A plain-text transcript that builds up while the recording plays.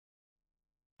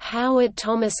Howard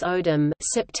Thomas Odum,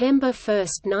 September 1,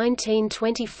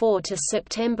 1924 to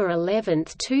September 11,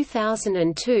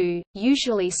 2002,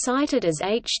 usually cited as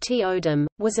H. T. Odum,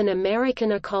 was an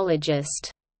American ecologist.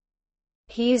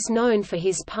 He is known for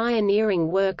his pioneering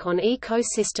work on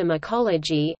ecosystem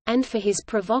ecology, and for his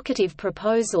provocative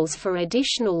proposals for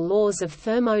additional laws of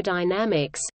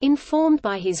thermodynamics, informed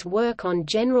by his work on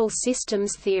general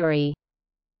systems theory.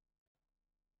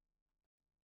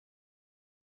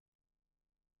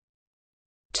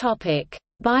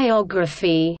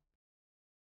 Biography.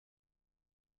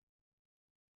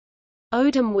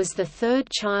 Odum was the third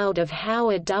child of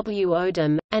Howard W.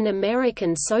 Odum, an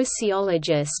American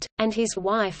sociologist, and his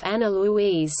wife Anna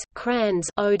Louise Kranz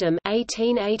Odum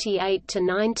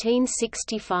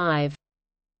 (1888–1965).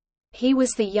 He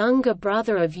was the younger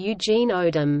brother of Eugene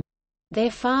Odum. Their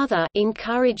father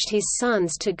encouraged his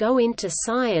sons to go into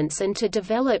science and to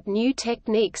develop new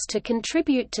techniques to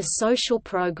contribute to social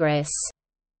progress.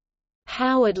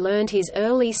 Howard learned his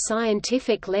early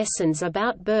scientific lessons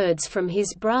about birds from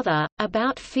his brother,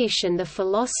 about fish and the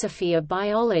philosophy of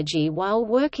biology while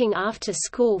working after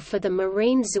school for the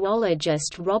marine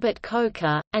zoologist Robert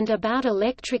Coker, and about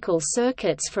electrical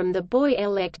circuits from the boy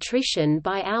electrician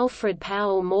by Alfred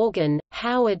Powell Morgan.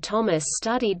 Howard Thomas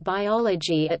studied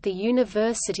biology at the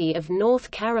University of North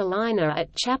Carolina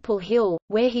at Chapel Hill,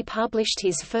 where he published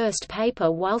his first paper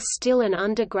while still an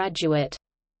undergraduate.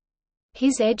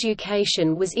 His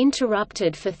education was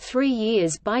interrupted for 3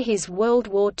 years by his World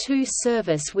War II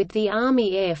service with the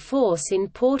Army Air Force in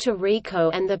Puerto Rico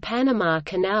and the Panama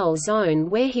Canal Zone,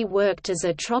 where he worked as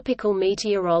a tropical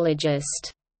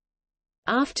meteorologist.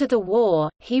 After the war,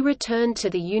 he returned to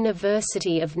the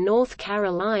University of North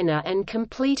Carolina and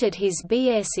completed his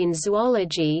B.S. in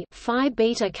zoology Phi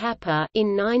Beta Kappa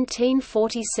in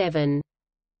 1947.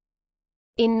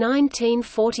 In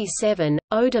 1947,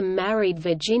 Odum married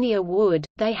Virginia Wood.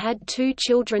 They had 2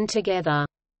 children together.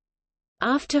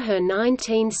 After her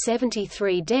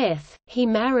 1973 death, he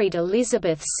married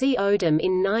Elizabeth C. Odum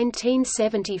in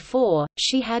 1974.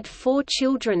 She had 4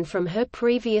 children from her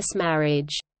previous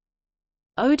marriage.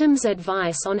 Odum's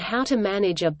advice on how to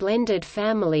manage a blended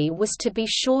family was to be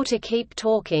sure to keep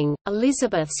talking.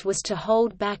 Elizabeth's was to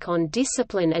hold back on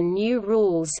discipline and new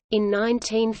rules. In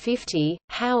 1950,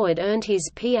 Howard earned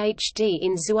his Ph.D.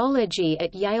 in zoology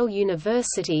at Yale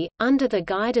University, under the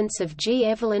guidance of G.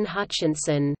 Evelyn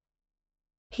Hutchinson.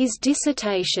 His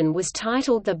dissertation was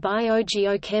titled The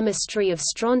Biogeochemistry of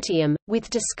Strontium, with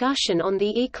discussion on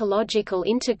the ecological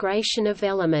integration of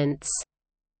elements.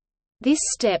 This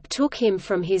step took him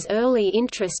from his early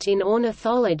interest in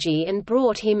ornithology and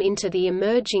brought him into the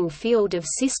emerging field of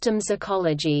systems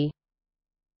ecology.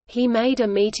 He made a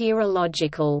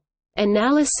meteorological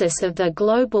analysis of the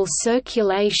global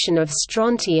circulation of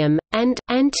strontium, and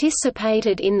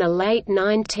anticipated in the late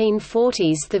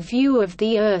 1940s the view of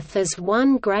the Earth as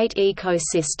one great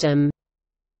ecosystem.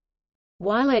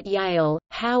 While at Yale,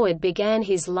 Howard began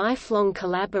his lifelong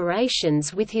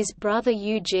collaborations with his brother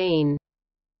Eugene.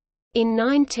 In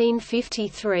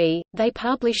 1953, they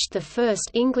published the first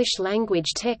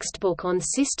English-language textbook on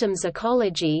systems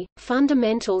ecology,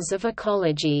 Fundamentals of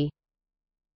Ecology.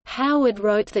 Howard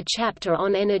wrote the chapter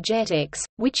on energetics,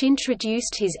 which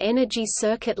introduced his energy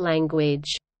circuit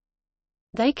language.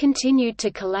 They continued to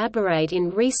collaborate in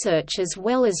research as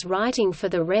well as writing for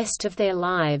the rest of their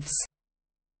lives.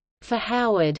 For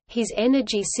Howard, his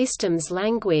energy systems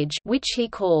language, which he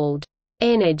called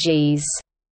Energese,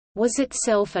 was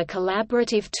itself a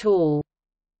collaborative tool.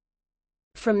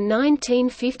 From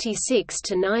 1956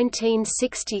 to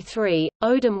 1963,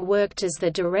 Odum worked as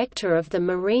the director of the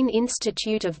Marine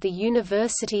Institute of the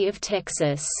University of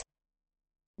Texas.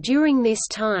 During this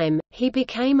time, he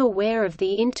became aware of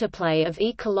the interplay of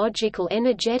ecological,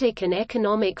 energetic and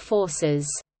economic forces.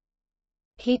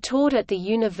 He taught at the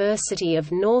University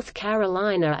of North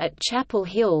Carolina at Chapel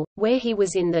Hill, where he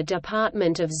was in the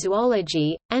Department of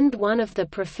Zoology, and one of the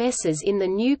professors in the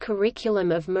new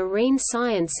curriculum of marine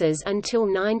sciences until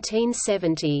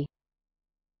 1970.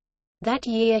 That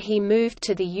year he moved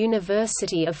to the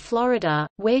University of Florida,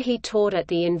 where he taught at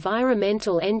the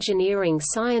Environmental Engineering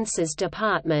Sciences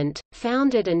Department,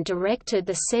 founded and directed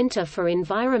the Center for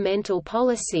Environmental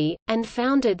Policy, and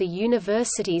founded the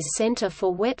university's Center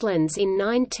for Wetlands in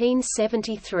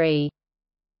 1973.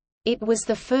 It was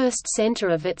the first center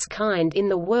of its kind in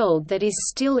the world that is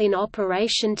still in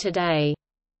operation today.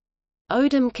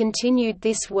 Odum continued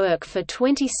this work for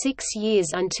 26 years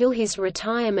until his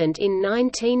retirement in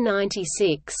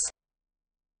 1996.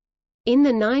 In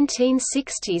the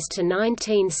 1960s to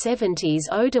 1970s,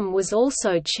 Odum was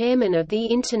also chairman of the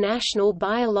International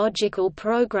Biological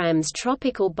Programme's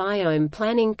Tropical Biome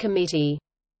Planning Committee.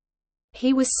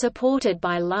 He was supported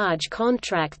by large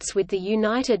contracts with the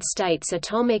United States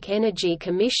Atomic Energy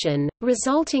Commission,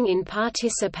 resulting in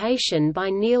participation by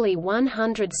nearly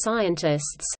 100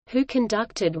 scientists, who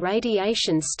conducted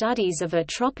radiation studies of a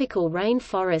tropical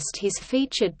rainforest. His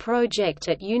featured project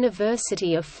at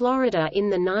University of Florida in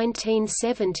the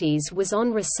 1970s was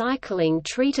on recycling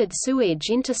treated sewage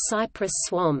into cypress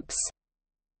swamps.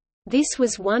 This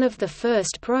was one of the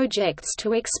first projects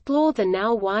to explore the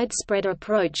now widespread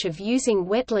approach of using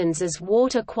wetlands as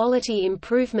water quality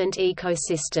improvement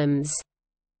ecosystems.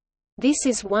 This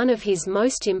is one of his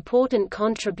most important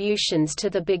contributions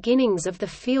to the beginnings of the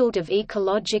field of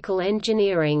ecological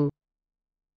engineering.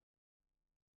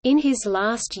 In his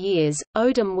last years,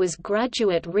 Odum was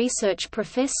Graduate Research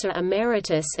Professor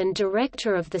Emeritus and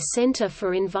Director of the Center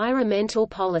for Environmental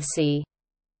Policy.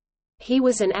 He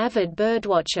was an avid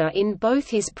birdwatcher in both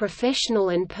his professional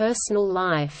and personal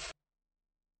life.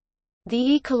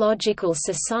 The Ecological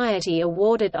Society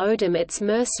awarded Odum its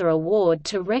Mercer Award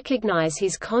to recognize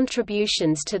his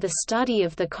contributions to the study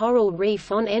of the coral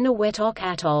reef on Eniwetok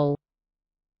Atoll.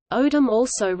 Odum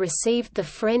also received the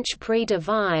French Prix de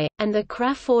Vie, and the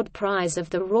Crafoord Prize of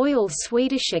the Royal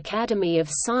Swedish Academy of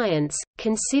Science,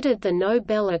 considered the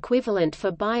Nobel equivalent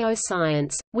for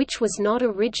bioscience, which was not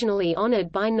originally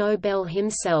honored by Nobel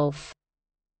himself.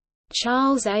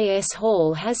 Charles A. S.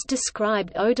 Hall has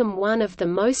described Odum one of the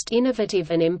most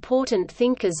innovative and important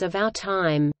thinkers of our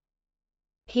time.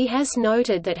 He has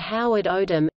noted that Howard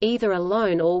Odum, either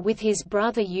alone or with his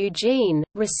brother Eugene,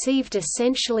 received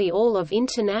essentially all of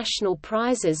international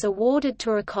prizes awarded to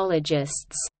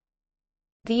ecologists.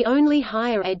 The only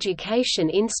higher education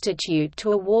institute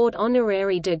to award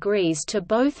honorary degrees to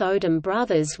both Odum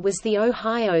brothers was The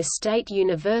Ohio State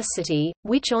University,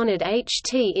 which honored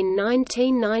H.T. in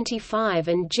 1995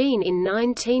 and Gene in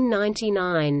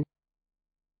 1999.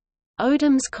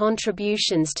 Odum's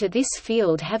contributions to this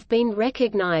field have been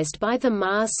recognized by the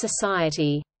Mars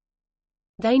Society.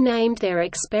 They named their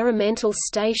experimental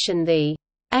station the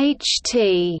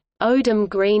H.T. Odum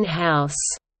Greenhouse,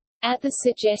 at the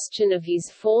suggestion of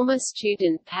his former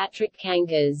student Patrick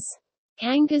Kangas.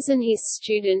 Kangas and his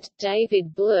student,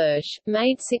 David Blursch,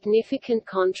 made significant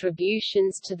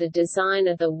contributions to the design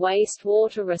of the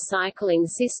wastewater recycling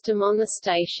system on the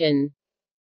station.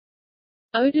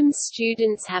 Odum's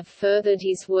students have furthered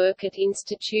his work at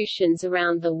institutions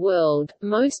around the world,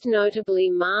 most notably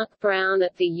Mark Brown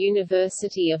at the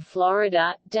University of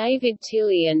Florida, David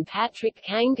Tilley and Patrick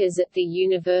Kangas at the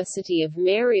University of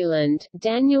Maryland,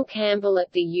 Daniel Campbell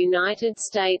at the United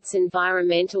States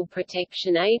Environmental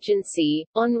Protection Agency,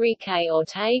 Enrique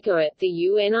Ortega at the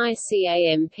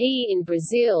UNICAMP in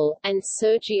Brazil, and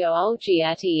Sergio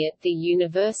Olgiati at the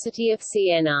University of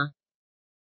Siena.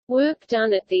 Work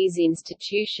done at these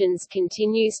institutions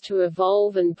continues to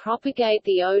evolve and propagate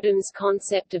the Odum's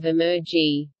concept of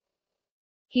Emergy.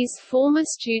 His former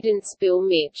students Bill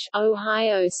Mitch,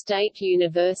 Ohio State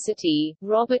University,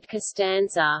 Robert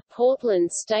Costanza,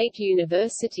 Portland State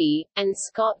University, and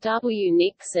Scott W.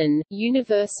 Nixon,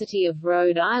 University of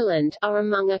Rhode Island, are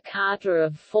among a cadre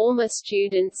of former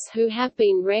students who have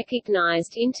been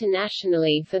recognized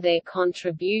internationally for their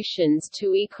contributions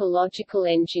to ecological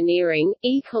engineering,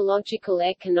 ecological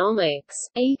economics,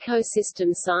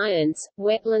 ecosystem science,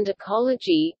 wetland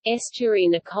ecology,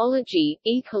 estuarine ecology,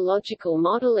 ecological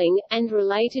modeling, and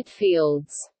related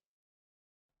fields.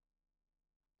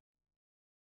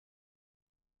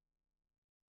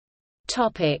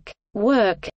 Topic: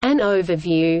 Work, an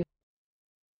overview.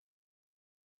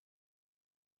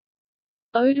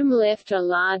 Odum left a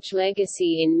large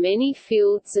legacy in many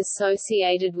fields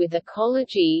associated with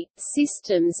ecology,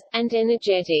 systems, and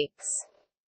energetics.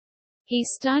 He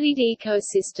studied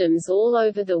ecosystems all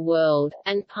over the world,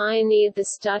 and pioneered the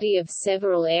study of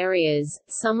several areas,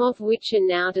 some of which are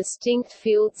now distinct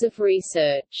fields of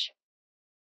research.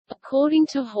 According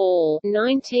to Hall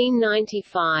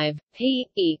 1995,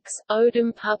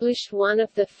 Odum published one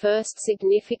of the first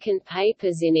significant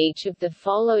papers in each of the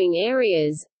following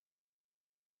areas: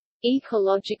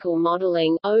 Ecological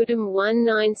modeling, Odum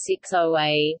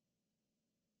 1960A;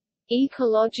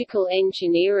 Ecological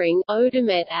engineering, Odum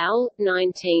et al.,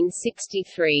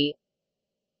 1963;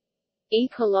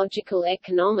 Ecological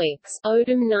economics,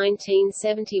 Odum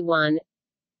 1971;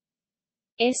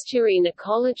 Estuarine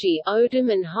ecology,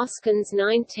 Odum and Hoskins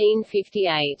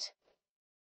 1958;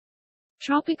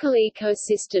 Tropical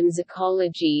ecosystems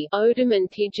ecology, Odum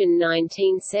and Pigeon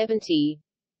 1970;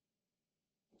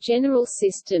 general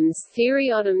systems theory.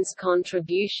 Odum's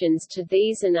contributions to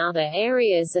these and other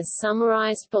areas are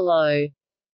summarized below.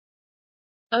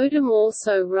 Odum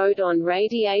also wrote on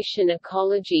radiation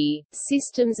ecology,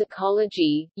 systems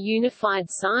ecology, unified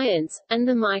science, and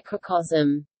the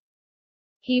microcosm.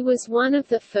 He was one of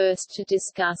the first to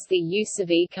discuss the use of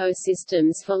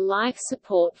ecosystems for life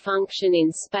support function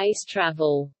in space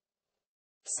travel.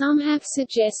 Some have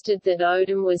suggested that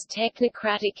Odum was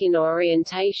technocratic in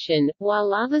orientation,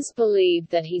 while others believe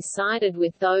that he sided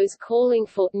with those calling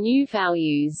for new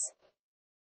values.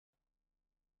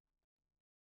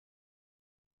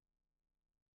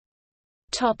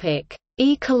 Topic: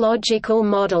 Ecological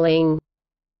modeling.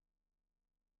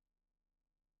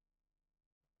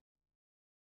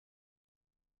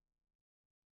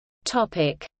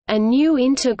 Topic: A new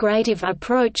integrative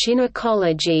approach in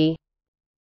ecology.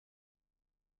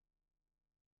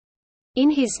 In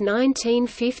his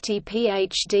 1950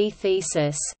 PhD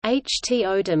thesis, H. T.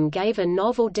 Odum gave a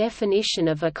novel definition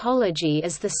of ecology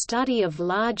as the study of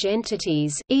large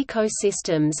entities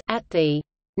ecosystems at the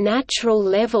natural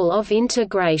level of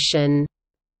integration.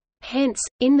 Hence,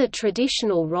 in the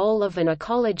traditional role of an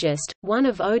ecologist, one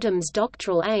of Odum's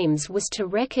doctoral aims was to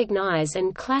recognize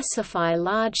and classify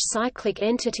large cyclic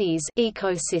entities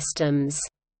ecosystems.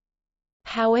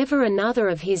 However, another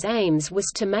of his aims was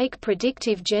to make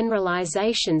predictive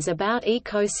generalizations about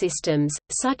ecosystems,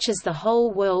 such as the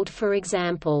whole world, for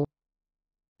example.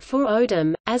 For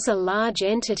Odum, as a large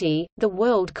entity, the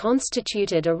world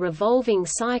constituted a revolving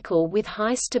cycle with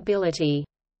high stability.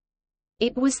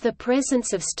 It was the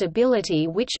presence of stability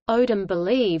which, Odum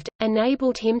believed,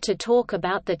 enabled him to talk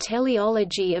about the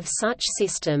teleology of such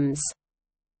systems.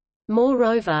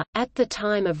 Moreover, at the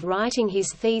time of writing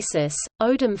his thesis,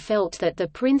 Odum felt that the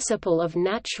principle of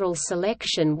natural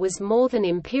selection was more than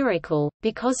empirical,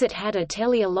 because it had a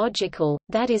teleological,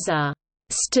 that is a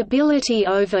stability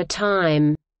over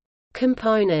time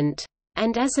component.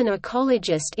 And as an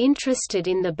ecologist interested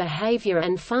in the behavior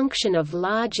and function of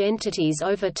large entities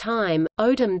over time,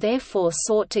 Odum therefore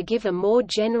sought to give a more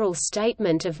general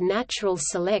statement of natural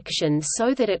selection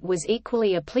so that it was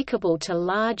equally applicable to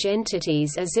large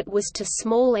entities as it was to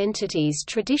small entities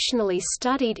traditionally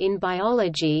studied in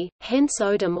biology. Hence,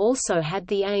 Odum also had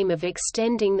the aim of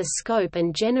extending the scope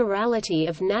and generality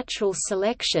of natural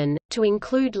selection, to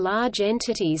include large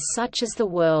entities such as the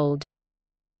world.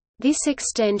 This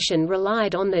extension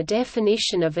relied on the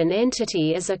definition of an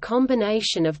entity as a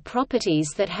combination of properties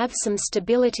that have some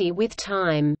stability with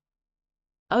time.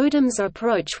 Odum's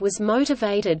approach was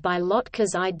motivated by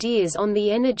Lotke's ideas on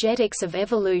the energetics of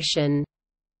evolution.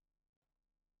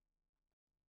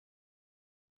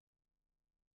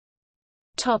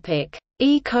 Topic: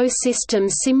 Ecosystem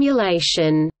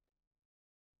simulation.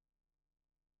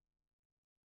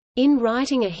 In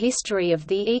writing a history of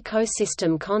the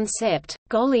ecosystem concept,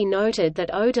 Golly noted that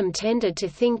Odum tended to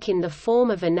think in the form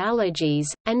of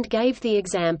analogies, and gave the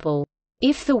example,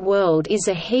 "If the world is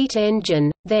a heat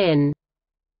engine, then…"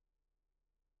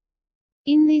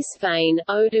 In this vein,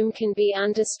 Odum can be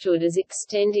understood as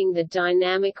extending the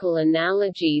dynamical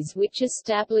analogies which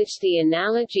establish the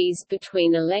analogies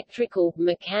between electrical,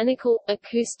 mechanical,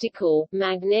 acoustical,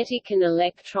 magnetic and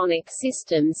electronic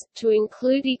systems, to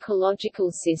include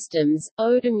ecological systems.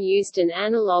 Odum used an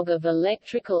analog of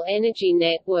electrical energy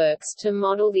networks to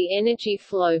model the energy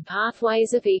flow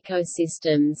pathways of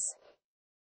ecosystems.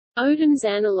 Odum's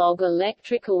analog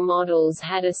electrical models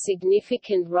had a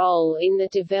significant role in the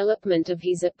development of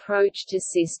his approach to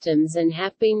systems and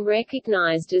have been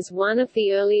recognized as one of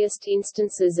the earliest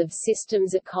instances of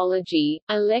systems ecology.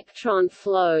 Electron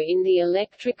flow in the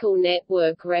electrical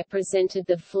network represented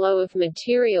the flow of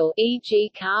material, e.g.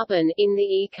 carbon, in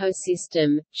the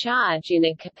ecosystem. Charge in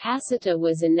a capacitor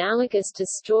was analogous to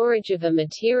storage of a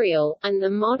material, and the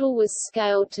model was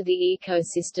scaled to the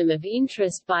ecosystem of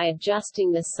interest by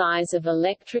adjusting the size of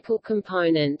electrical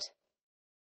component.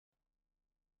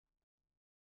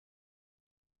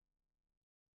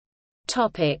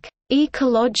 Topic: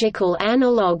 Ecological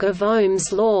analog of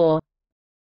Ohm's law.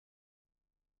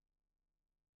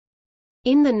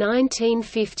 In the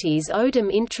 1950s,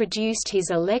 Odum introduced his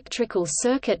electrical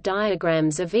circuit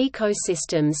diagrams of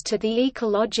ecosystems to the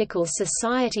Ecological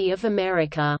Society of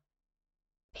America.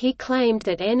 He claimed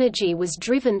that energy was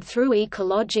driven through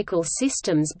ecological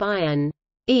systems by an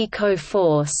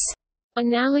eco-force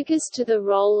analogous to the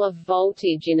role of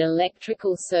voltage in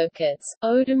electrical circuits.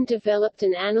 Odum developed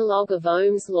an analog of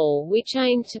Ohm's law which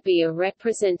aimed to be a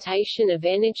representation of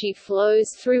energy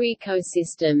flows through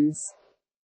ecosystems.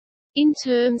 In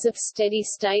terms of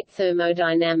steady-state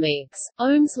thermodynamics,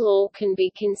 Ohm's law can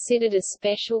be considered a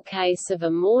special case of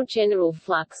a more general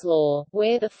flux law,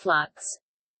 where the flux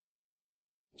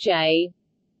J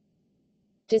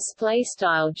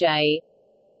J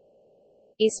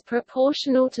is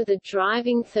proportional to the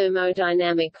driving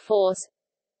thermodynamic force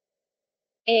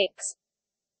X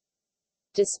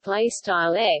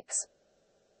X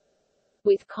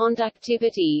with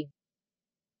conductivity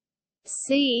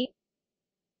C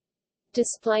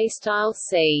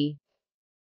C.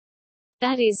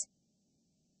 That is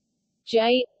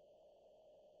J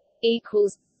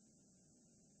equals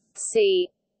C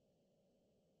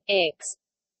X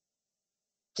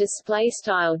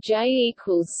J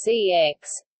equals CX.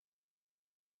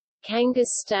 Kangas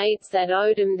states that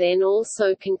Odum then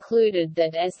also concluded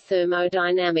that as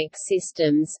thermodynamic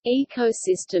systems,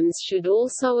 ecosystems should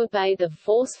also obey the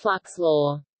force-flux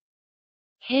law.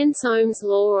 Hence Ohm's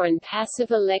law and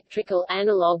passive electrical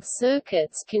analog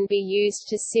circuits can be used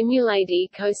to simulate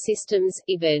ecosystems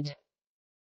 (IBID).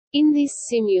 In this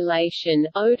simulation,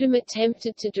 Odum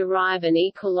attempted to derive an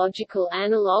ecological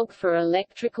analog for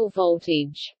electrical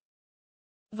voltage.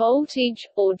 Voltage,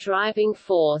 or driving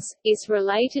force, is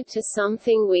related to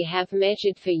something we have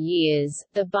measured for years,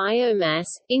 the biomass,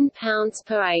 in pounds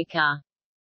per acre.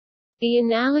 The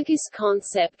analogous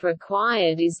concept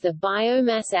required is the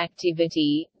biomass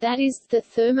activity, that is, the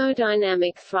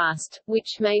thermodynamic thrust,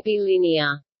 which may be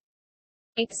linear.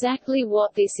 Exactly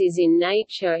what this is in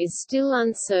nature is still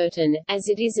uncertain, as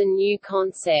it is a new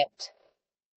concept.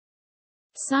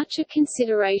 Such a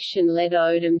consideration led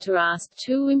Odum to ask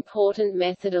two important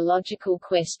methodological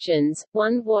questions: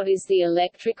 1. What is the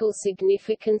electrical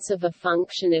significance of a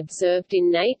function observed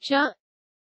in nature?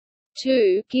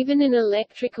 2. Given an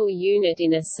electrical unit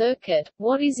in a circuit,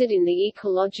 what is it in the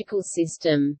ecological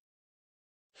system?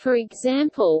 For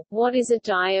example, what is a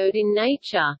diode in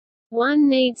nature? One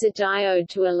needs a diode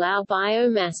to allow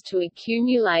biomass to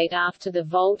accumulate after the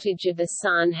voltage of the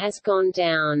sun has gone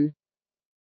down.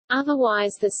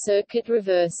 Otherwise the circuit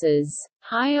reverses.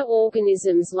 Higher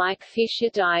organisms like fish are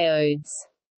diodes.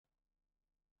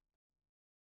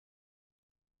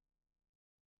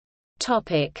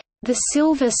 The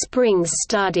Silver Springs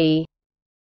study.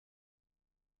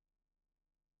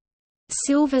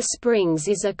 Silver Springs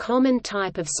is a common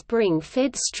type of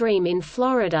spring-fed stream in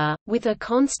Florida, with a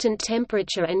constant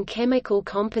temperature and chemical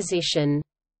composition.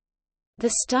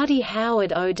 The study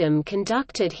Howard Odum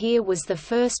conducted here was the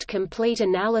first complete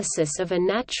analysis of a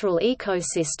natural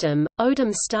ecosystem.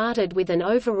 Odum started with an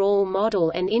overall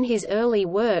model and in his early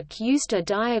work used a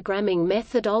diagramming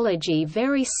methodology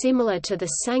very similar to the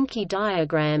Sankey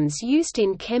diagrams used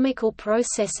in chemical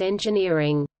process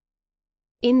engineering.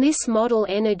 In this model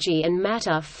energy and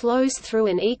matter flows through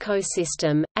an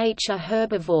ecosystem, H are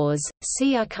herbivores,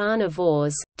 C are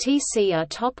carnivores, Tc are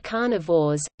top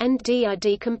carnivores, and D are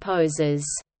decomposers.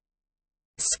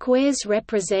 Squares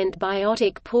represent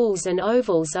biotic pools and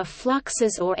ovals are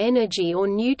fluxes or energy or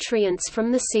nutrients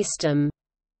from the system.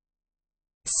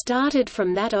 Started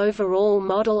from that overall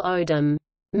model, Odum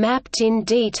mapped in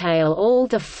detail all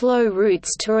the flow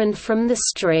routes to and from the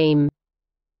stream.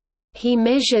 He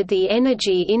measured the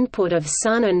energy input of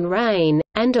sun and rain,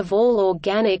 and of all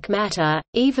organic matter,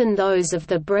 even those of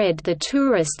the bread the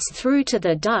tourists threw to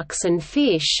the ducks and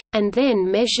fish, and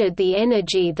then measured the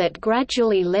energy that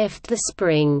gradually left the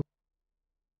spring.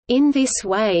 In this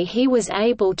way he was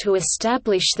able to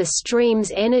establish the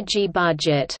stream's energy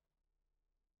budget.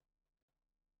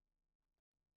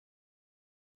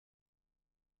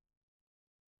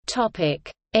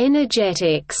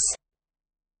 Energetics.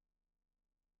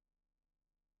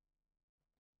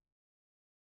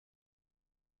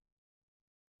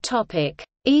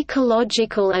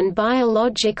 Ecological and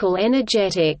biological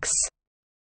energetics.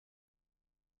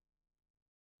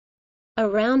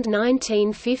 Around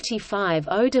 1955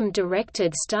 Odum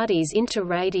directed studies into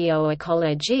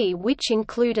radioecology, which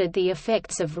included the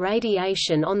effects of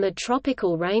radiation on the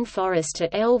tropical rainforest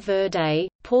at El Verde,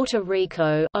 Puerto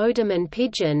Rico, Odum and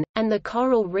Pigeon, and the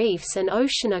coral reefs and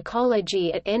ocean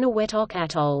ecology at Eniwetok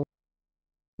Atoll.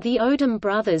 The Odum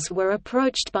brothers were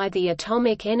approached by the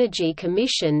Atomic Energy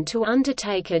Commission to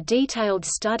undertake a detailed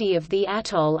study of the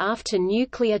atoll after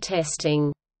nuclear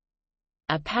testing.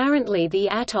 Apparently the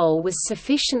atoll was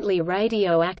sufficiently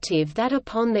radioactive that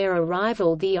upon their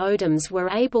arrival the Odums were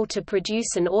able to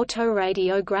produce an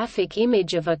autoradiographic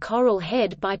image of a coral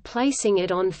head by placing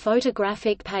it on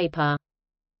photographic paper.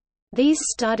 These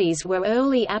studies were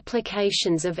early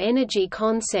applications of energy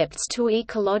concepts to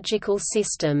ecological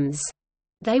systems.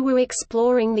 They were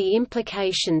exploring the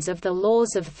implications of the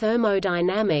laws of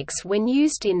thermodynamics when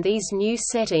used in these new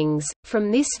settings.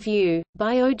 From this view,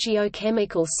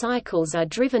 biogeochemical cycles are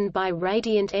driven by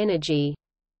radiant energy.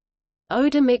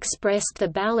 Odum expressed the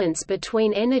balance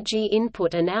between energy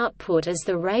input and output as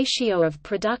the ratio of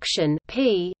production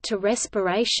P to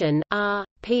respiration R,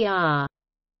 PR.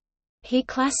 He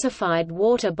classified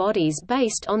water bodies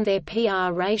based on their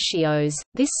PR ratios.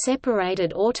 This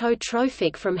separated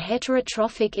autotrophic from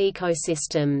heterotrophic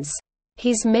ecosystems.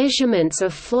 His measurements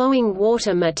of flowing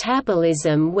water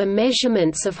metabolism were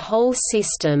measurements of whole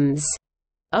systems.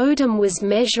 Odum was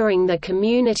measuring the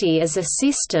community as a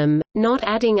system, not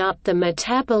adding up the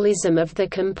metabolism of the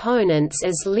components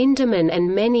as Lindemann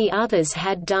and many others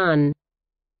had done.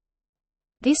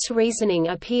 This reasoning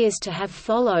appears to have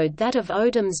followed that of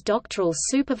Odum's doctoral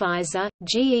supervisor,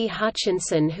 G. E.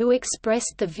 Hutchinson, who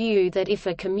expressed the view that if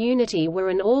a community were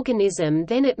an organism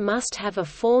then it must have a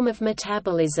form of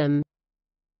metabolism.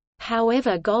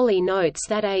 However, Golly notes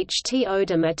that H. T.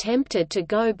 Odum attempted to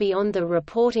go beyond the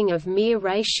reporting of mere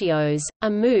ratios, a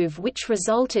move which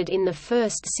resulted in the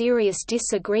first serious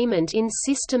disagreement in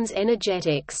systems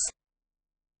energetics.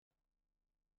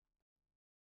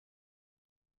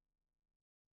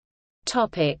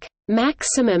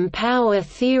 Maximum power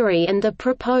theory and the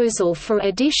proposal for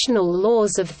additional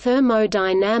laws of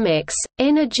thermodynamics,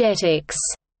 energetics.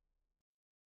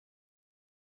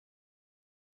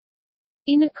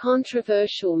 In a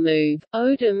controversial move,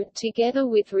 Odum, together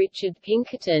with Richard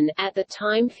Pinkerton, at the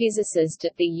time physicist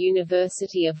at the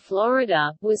University of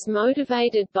Florida, was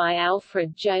motivated by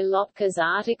Alfred J. Lotke's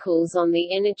articles on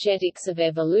the energetics of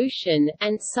evolution,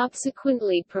 and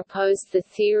subsequently proposed the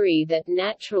theory that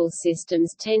natural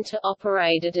systems tend to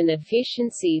operate at an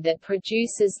efficiency that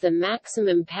produces the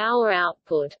maximum power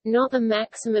output, not the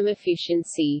maximum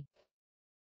efficiency.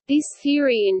 This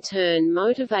theory in turn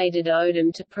motivated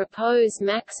Odum to propose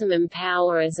maximum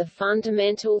power as a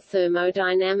fundamental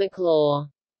thermodynamic law.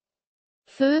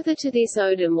 Further to this,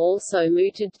 Odum also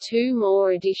mooted two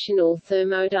more additional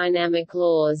thermodynamic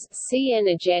laws, see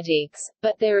energetics,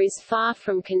 but there is far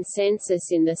from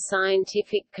consensus in the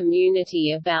scientific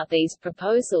community about these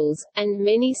proposals, and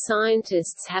many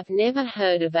scientists have never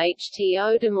heard of H. T.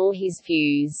 Odum or his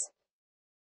views.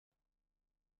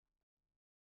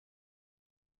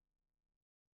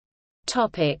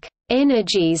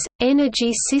 Energese,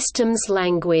 energy systems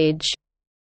language.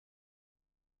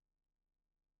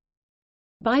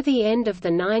 By the end of the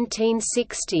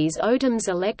 1960s, Odum's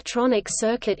electronic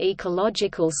circuit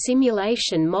ecological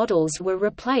simulation models were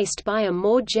replaced by a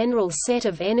more general set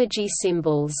of energy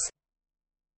symbols.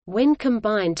 When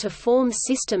combined to form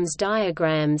systems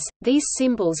diagrams, these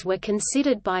symbols were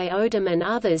considered by Odum and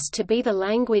others to be the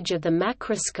language of the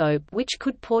macroscope, which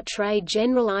could portray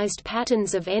generalized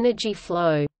patterns of energy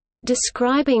flow.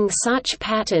 Describing such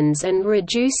patterns and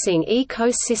reducing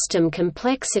ecosystem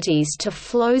complexities to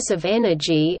flows of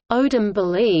energy, Odum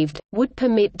believed, would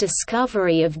permit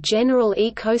discovery of general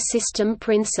ecosystem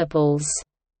principles.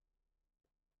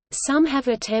 Some have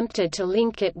attempted to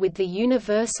link it with the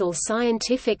universal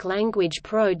scientific language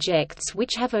projects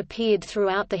which have appeared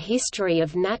throughout the history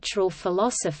of natural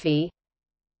philosophy.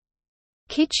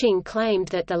 Kitching claimed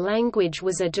that the language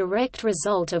was a direct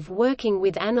result of working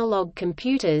with analog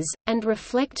computers, and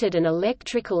reflected an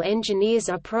electrical engineer's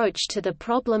approach to the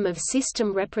problem of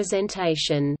system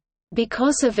representation.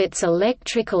 Because of its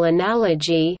electrical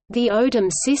analogy, the Odum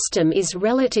system is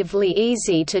relatively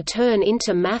easy to turn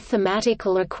into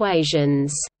mathematical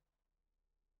equations.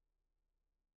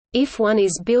 If one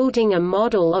is building a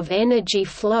model of energy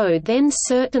flow, then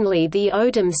certainly the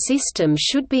Odum system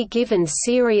should be given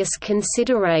serious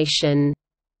consideration.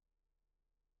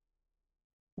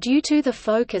 Due to the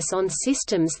focus on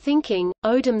systems thinking,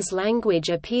 Odum's language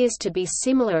appears to be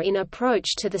similar in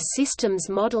approach to the systems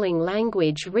modeling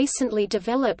language recently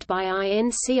developed by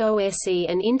INCOSE,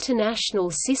 an international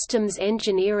systems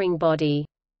engineering body.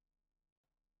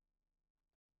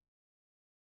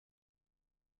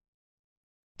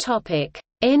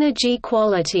 Energy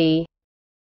quality.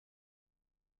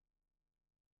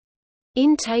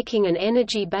 In taking an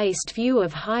energy-based view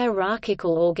of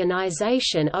hierarchical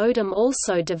organization, Odum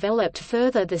also developed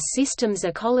further the systems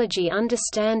ecology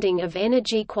understanding of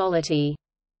energy quality.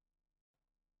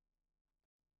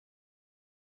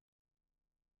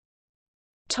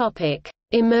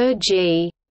 Emergy.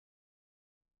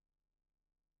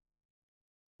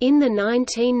 In the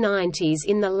 1990s,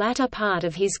 in the latter part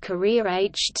of his career,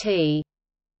 H.T.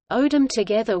 Odum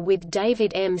together with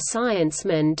David M.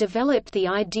 Scienceman developed the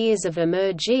ideas of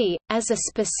Emergy, as a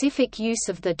specific use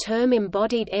of the term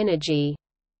embodied energy.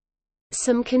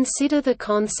 Some consider the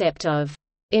concept of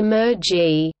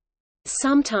Emergy,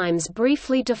 sometimes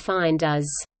briefly defined as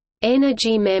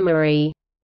energy memory,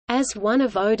 as one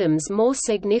of Odum's more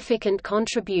significant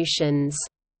contributions.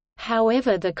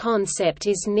 However, the concept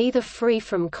is neither free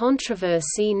from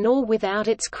controversy nor without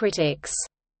its critics.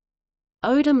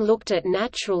 Odum looked at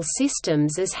natural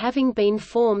systems as having been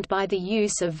formed by the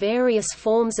use of various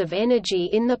forms of energy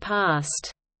in the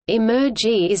past.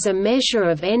 Emergy is a measure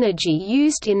of energy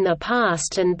used in the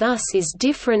past and thus is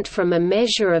different from a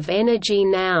measure of energy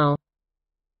now.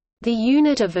 The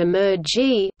unit of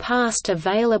emergy, past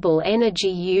available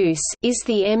energy use, is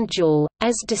the mjoule,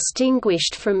 as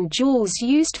distinguished from joules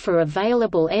used for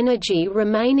available energy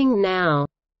remaining now.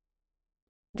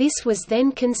 This was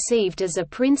then conceived as a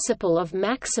principle of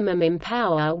maximum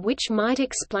empower which might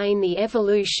explain the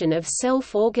evolution of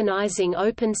self-organizing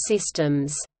open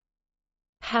systems.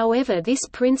 However, this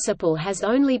principle has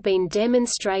only been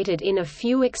demonstrated in a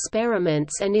few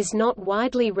experiments and is not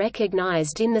widely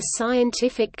recognized in the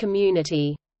scientific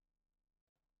community.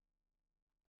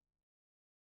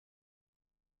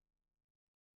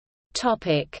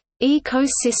 Topic: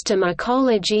 Ecosystem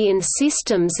ecology and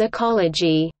systems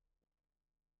ecology.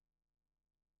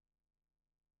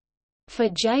 For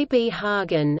J. B.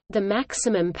 Hagen, the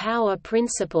maximum power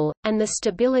principle, and the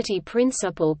stability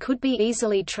principle could be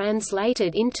easily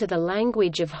translated into the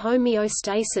language of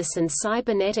homeostasis and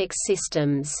cybernetic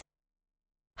systems.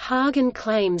 Hagen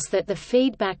claims that the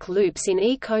feedback loops in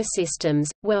ecosystems,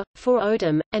 were, for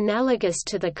Odum, analogous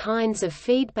to the kinds of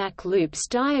feedback loops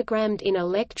diagrammed in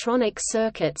electronic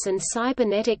circuits and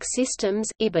cybernetic systems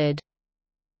 (IBID).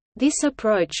 This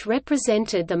approach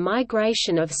represented the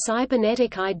migration of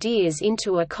cybernetic ideas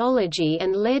into ecology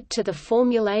and led to the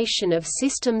formulation of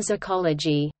systems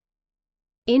ecology.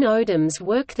 In Odum's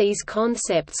work, these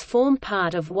concepts form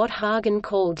part of what Hagen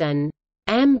called an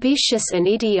ambitious and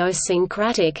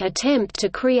idiosyncratic attempt to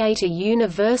create a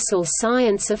universal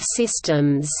science of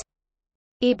systems.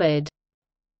 IBID.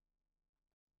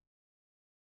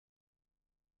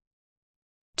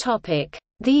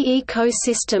 The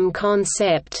ecosystem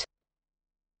concept.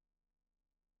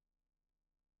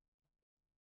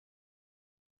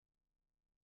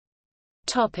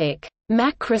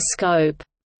 Macroscope.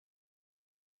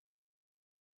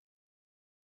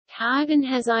 Hagen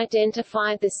has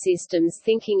identified the systems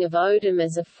thinking of Odum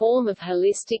as a form of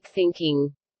holistic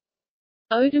thinking.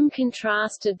 Odum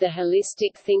contrasted the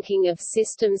holistic thinking of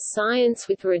systems science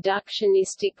with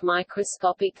reductionistic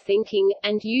microscopic thinking,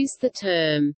 and used the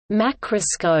term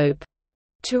macroscope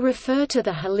to refer to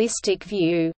the holistic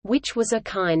view, which was a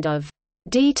kind of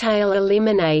detail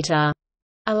eliminator,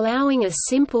 allowing a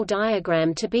simple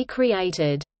diagram to be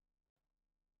created.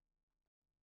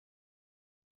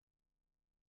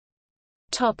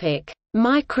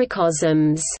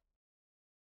 Microcosms.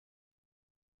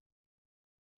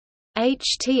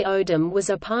 H. T. Odum was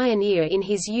a pioneer in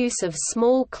his use of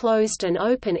small closed and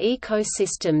open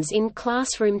ecosystems in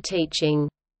classroom teaching.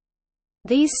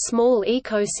 These small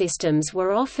ecosystems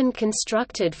were often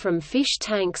constructed from fish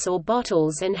tanks or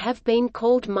bottles and have been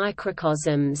called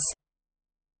microcosms.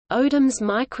 Odum's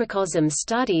microcosm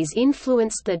studies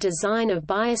influenced the design of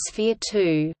Biosphere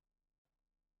 2.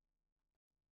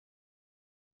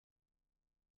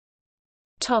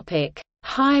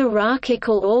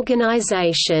 Hierarchical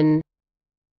organization.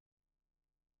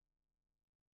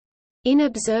 In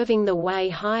observing the way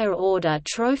higher-order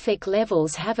trophic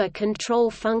levels have a control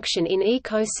function in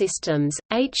ecosystems,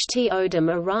 H. T. Odum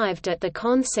arrived at the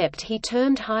concept he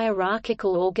termed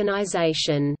hierarchical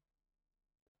organization.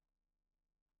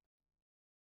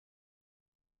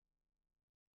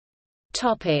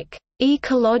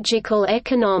 Ecological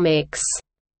economics.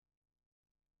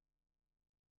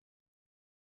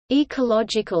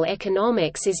 Ecological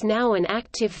economics is now an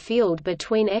active field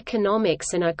between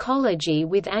economics and ecology,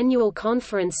 with annual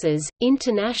conferences,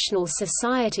 international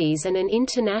societies and an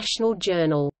international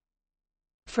journal.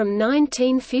 From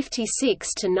 1956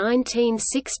 to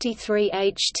 1963,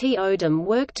 H. T. Odum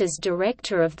worked as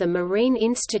director of the Marine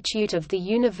Institute of the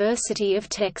University of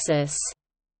Texas.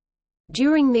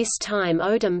 During this time,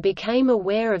 Odum became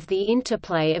aware of the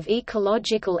interplay of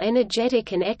ecological,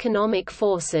 energetic and economic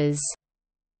forces.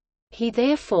 He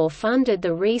therefore funded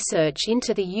the research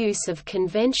into the use of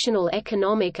conventional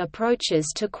economic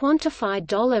approaches to quantify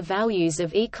dollar values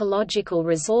of ecological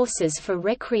resources for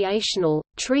recreational,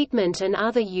 treatment and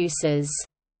other uses.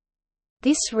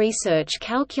 This research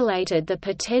calculated the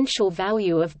potential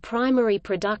value of primary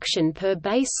production per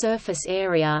base surface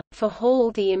area. For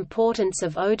Hall, the importance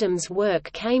of Odum's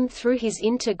work came through his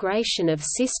integration of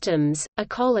systems,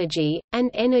 ecology,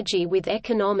 and energy with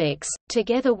economics,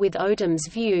 together with Odum's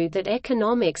view that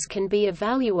economics can be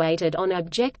evaluated on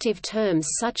objective terms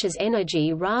such as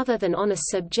energy rather than on a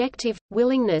subjective,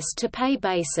 willingness to pay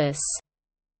basis.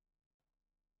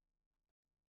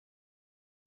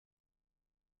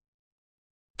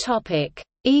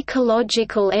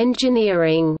 Ecological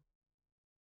engineering.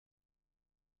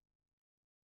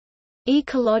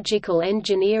 Ecological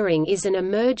engineering is an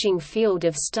emerging field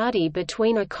of study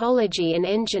between ecology and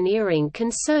engineering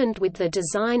concerned with the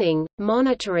designing,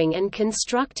 monitoring and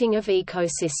constructing of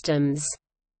ecosystems.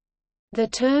 The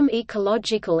term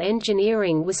ecological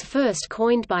engineering was first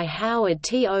coined by Howard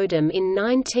T. Odum in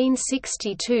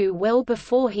 1962, well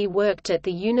before he worked at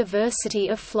the University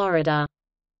of Florida.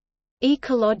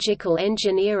 Ecological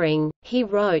engineering, he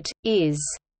wrote, is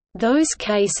those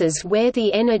cases where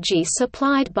the energy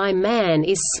supplied by man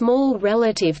is small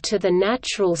relative to the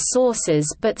natural sources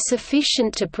but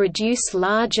sufficient to produce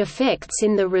large effects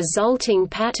in the resulting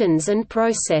patterns and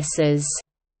processes.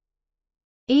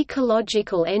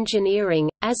 Ecological engineering,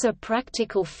 as a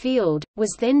practical field,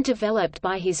 was then developed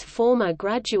by his former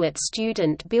graduate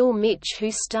student Bill Mitch,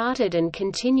 who started and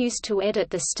continues to edit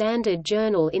the standard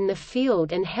journal in the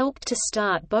field and helped to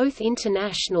start both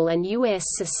international and U.S.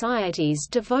 societies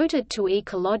devoted to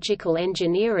ecological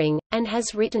engineering, and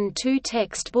has written 2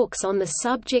 textbooks on the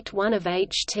subject. One of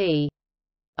H.T.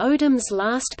 Odum's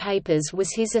last papers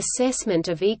was his assessment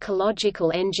of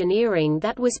ecological engineering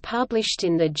that was published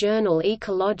in the journal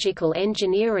Ecological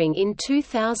Engineering in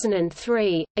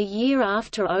 2003, a year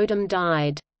after Odum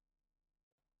died.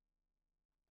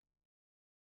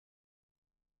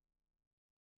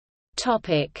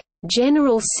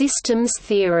 General systems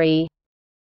theory.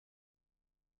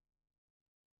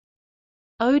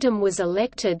 Odum was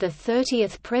elected the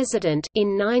 30th president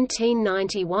in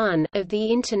 1991 of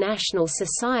the International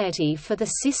Society for the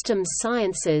Systems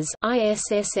Sciences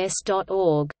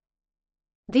 (ISSS.org).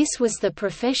 This was the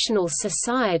professional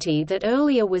society that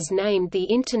earlier was named the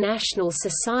International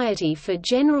Society for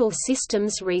General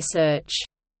Systems Research.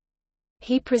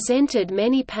 He presented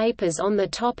many papers on the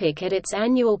topic at its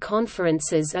annual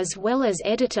conferences as well as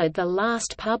edited the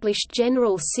last published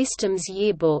General Systems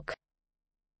Yearbook.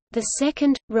 The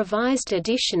second, revised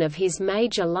edition of his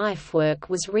major lifework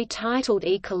was retitled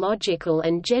Ecological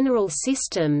and General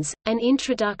Systems, An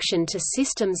Introduction to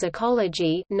Systems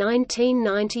Ecology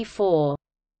 1994.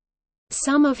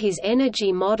 Some of his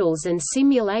energy models and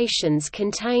simulations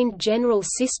contained general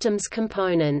systems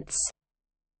components.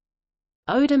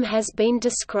 Odum has been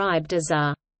described as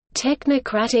a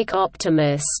technocratic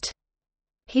optimist.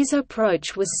 His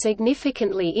approach was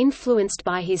significantly influenced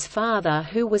by his father,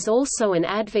 who was also an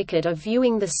advocate of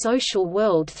viewing the social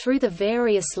world through the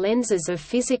various lenses of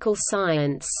physical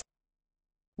science.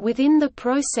 Within the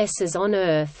processes on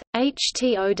Earth, H.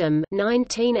 T. Odum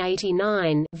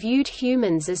 1989 viewed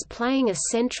humans as playing a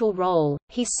central role.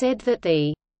 He said that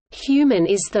the human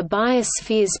is the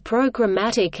biosphere's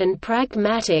programmatic and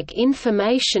pragmatic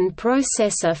information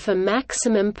processor for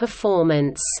maximum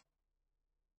performance.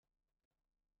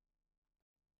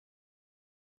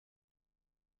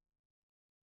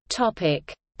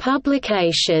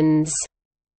 Publications.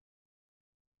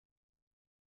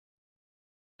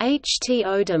 H. T.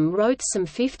 Odum wrote some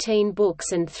 15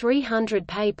 books and 300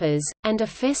 papers, and a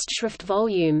Festschrift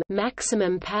volume,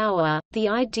 Maximum Power, The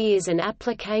Ideas and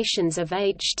Applications of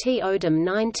H. T. Odum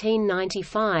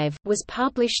 1995, was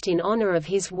published in honor of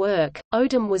his work.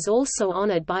 Odum was also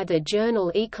honored by the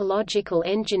journal Ecological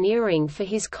Engineering for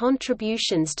his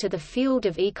contributions to the field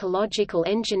of ecological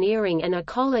engineering and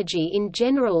ecology in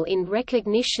general in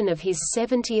recognition of his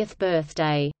 70th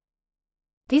birthday.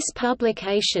 This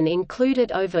publication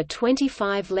included over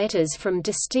 25 letters from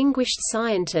distinguished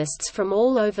scientists from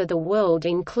all over the world,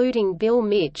 including Bill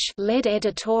Mitch, lead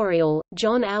editorial,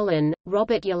 John Allen,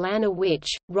 Robert Yelanowicz,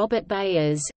 Robert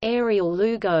Bayers, Ariel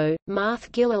Lugo,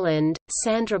 Marth Gilliland,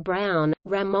 Sandra Brown,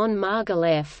 Ramon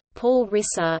Margalef, Paul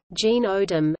Risser, Jean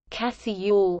Odum, Kathy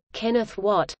Yule, Kenneth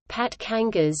Watt, Pat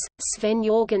Kangas, Sven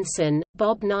Jorgensen,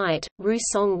 Bob Knight,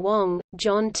 Rusong Wong,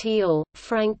 John Teal,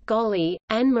 Frank Golly,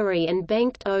 Anne-Marie and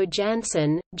Bengt O.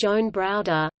 Jansen, Joan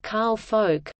Browder, Carl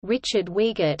Folk, Richard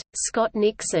Wiegert, Scott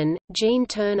Nixon, Gene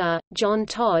Turner, John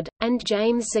Todd, and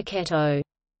James Zucchetto.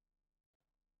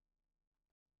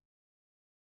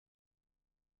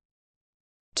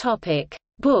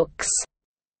 Books.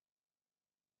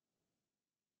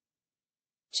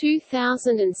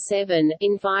 2007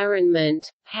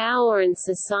 Environment, Power and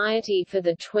Society for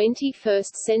the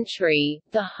 21st Century,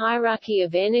 The Hierarchy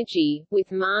of Energy,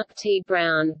 with Mark T.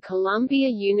 Brown, Columbia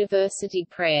University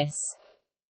Press.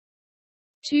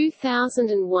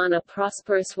 2001 A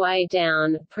Prosperous Way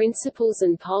Down, Principles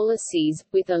and Policies,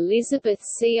 with Elizabeth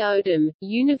C. Odum,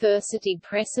 University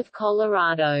Press of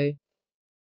Colorado.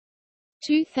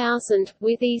 2000,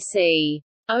 with E.C.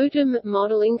 Odum,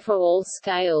 Modeling for All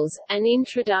Scales, An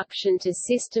Introduction to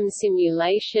System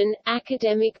Simulation,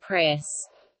 Academic Press.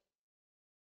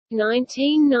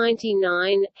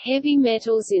 1999, Heavy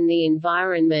Metals in the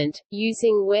Environment,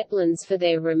 Using Wetlands for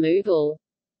Their Removal.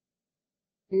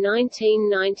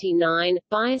 1999,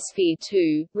 Biosphere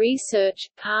 2, Research,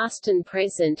 Past and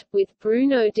Present, with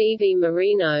Bruno D.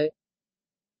 Marino.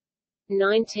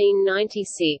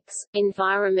 1996,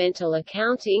 Environmental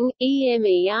Accounting,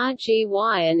 Emergy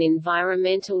and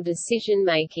Environmental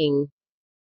Decision-Making.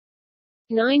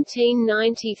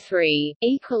 1993,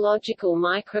 Ecological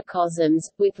Microcosms,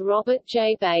 with Robert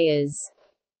J. Bayers.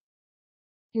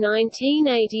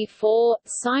 1984,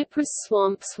 Cypress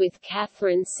Swamps with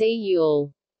Catherine C.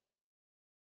 Ewell.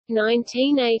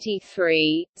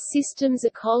 1983, Systems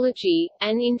Ecology,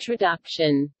 An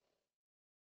Introduction.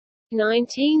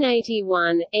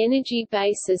 1981, Energy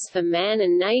Basis for Man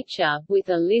and Nature, with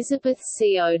Elizabeth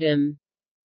C. Odum.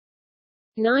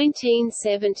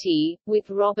 1970, with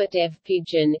Robert F.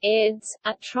 Pigeon, eds.,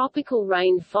 A Tropical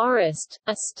Rainforest,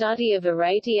 A Study of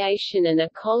Irradiation and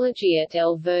Ecology at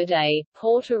El Verde,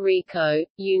 Puerto Rico,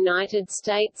 United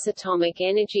States Atomic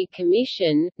Energy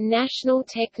Commission, National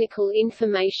Technical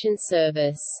Information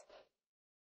Service.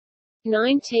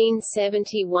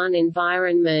 1971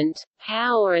 Environment,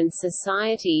 Power and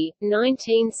Society,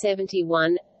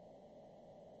 1971.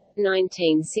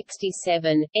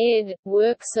 1967, ed.,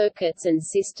 Work Circuits and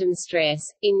System Stress,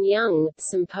 in Young,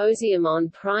 Symposium on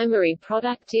Primary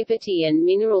Productivity and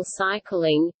Mineral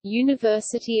Cycling,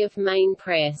 University of Maine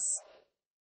Press.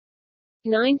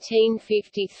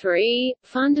 1953,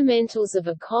 Fundamentals of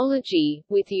Ecology,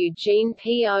 with Eugene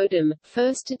P. Odum,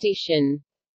 1st edition.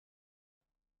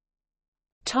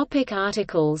 Topic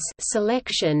articles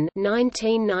selection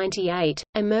 1998,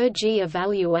 Emergy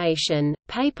Evaluation,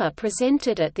 paper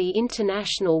presented at the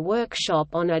International Workshop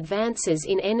on Advances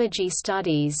in Energy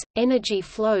Studies, Energy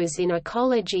Flows in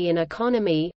Ecology and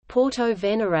Economy, Porto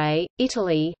Venere,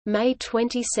 Italy, May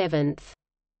 27.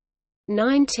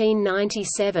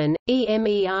 1997,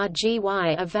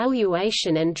 Emergy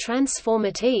Evaluation and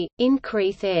Transformity,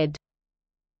 Increath ed.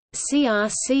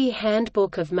 CRC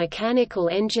Handbook of Mechanical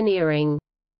Engineering.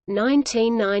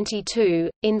 1992,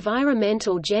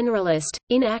 Environmental Generalist,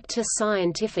 in Acta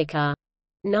Scientifica.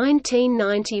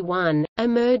 1991,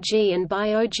 Emergy and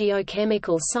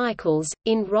Biogeochemical Cycles,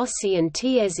 in Rossi and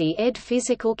Tiesi ed.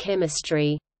 Physical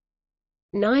Chemistry.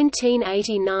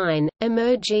 1989,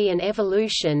 Emergy and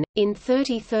Evolution, in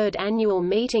 33rd Annual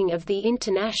Meeting of the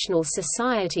International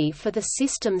Society for the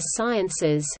Systems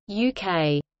Sciences,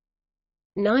 UK.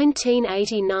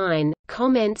 1989,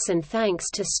 Comments and Thanks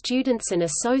to Students and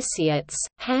Associates,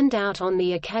 handout on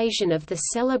the occasion of the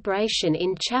celebration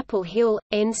in Chapel Hill,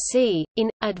 NC, in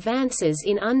Advances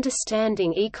in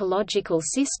Understanding Ecological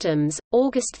Systems,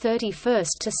 August 31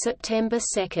 to September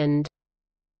 2.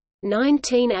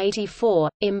 1984,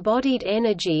 Embodied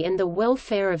Energy and the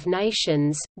Welfare of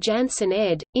Nations, Janssen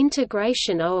ed.,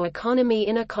 Integration o Economy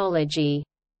in Ecology.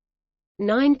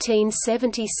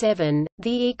 1977,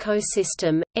 The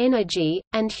Ecosystem, Energy,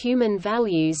 and Human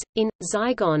Values, in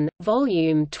Zygon,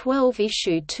 Volume 12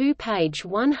 Issue 2 page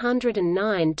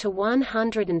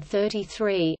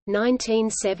 109–133,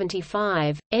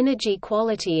 1975, Energy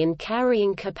Quality and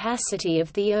Carrying Capacity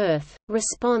of the Earth,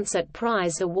 Response at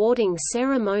Prize Awarding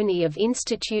Ceremony of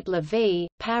Institut La Vie,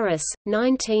 Paris,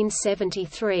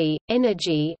 1973,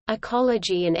 Energy,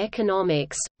 Ecology and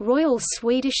Economics, Royal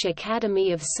Swedish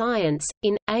Academy of Science,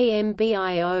 in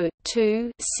AMBIO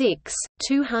 2 6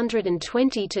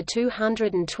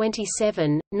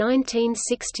 220–227,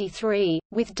 1963,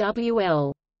 with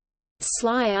W.L.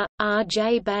 Slyer,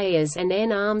 R.J. Bayers and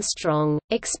N. Armstrong,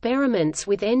 Experiments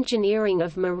with Engineering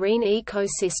of Marine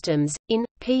Ecosystems, in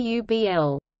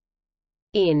PUBL.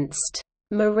 Inst.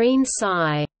 Marine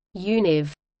Sci.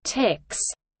 Univ. Tex.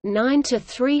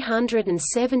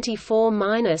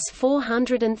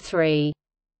 9–374–403.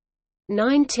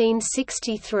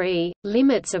 1963,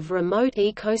 Limits of Remote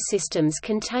Ecosystems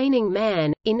Containing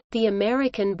Man, in The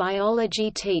American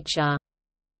Biology Teacher.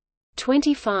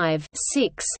 25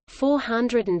 6,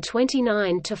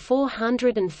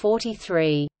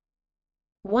 429–443.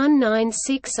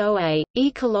 1960A,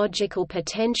 Ecological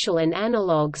Potential and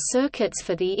Analog Circuits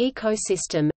for the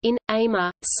Ecosystem, in,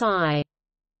 AMA, Sci.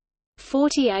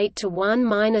 48 to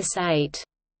 1-8.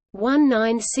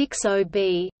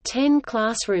 1960B, 10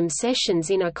 Classroom Sessions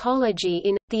in Ecology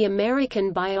in, The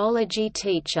American Biology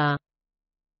Teacher.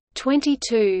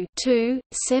 22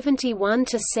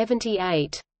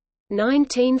 71–78.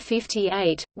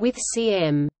 1958, with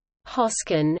C.M.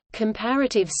 Hoskin,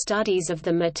 Comparative Studies of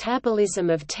the Metabolism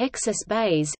of Texas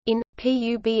Bays, in,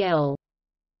 PUBL.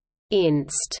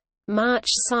 Inst. March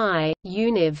Sci.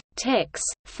 Univ. Tex.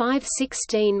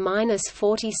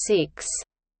 516–46.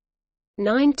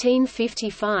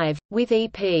 1955, with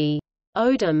E.P.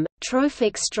 Odum,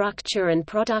 Trophic Structure and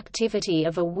Productivity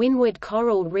of a Windward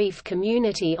Coral Reef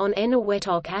Community on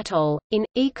Eniwetok Atoll, in,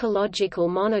 Ecological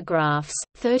Monographs,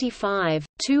 35,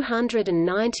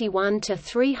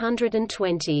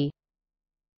 291–320.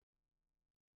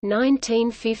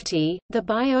 1950, The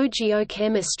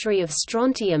Biogeochemistry of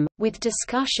Strontium, with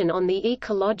discussion on the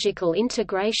ecological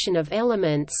integration of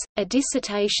elements, a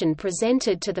dissertation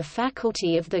presented to the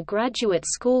faculty of the Graduate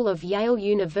School of Yale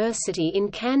University in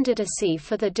candidacy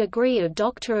for the degree of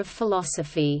Doctor of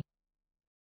Philosophy.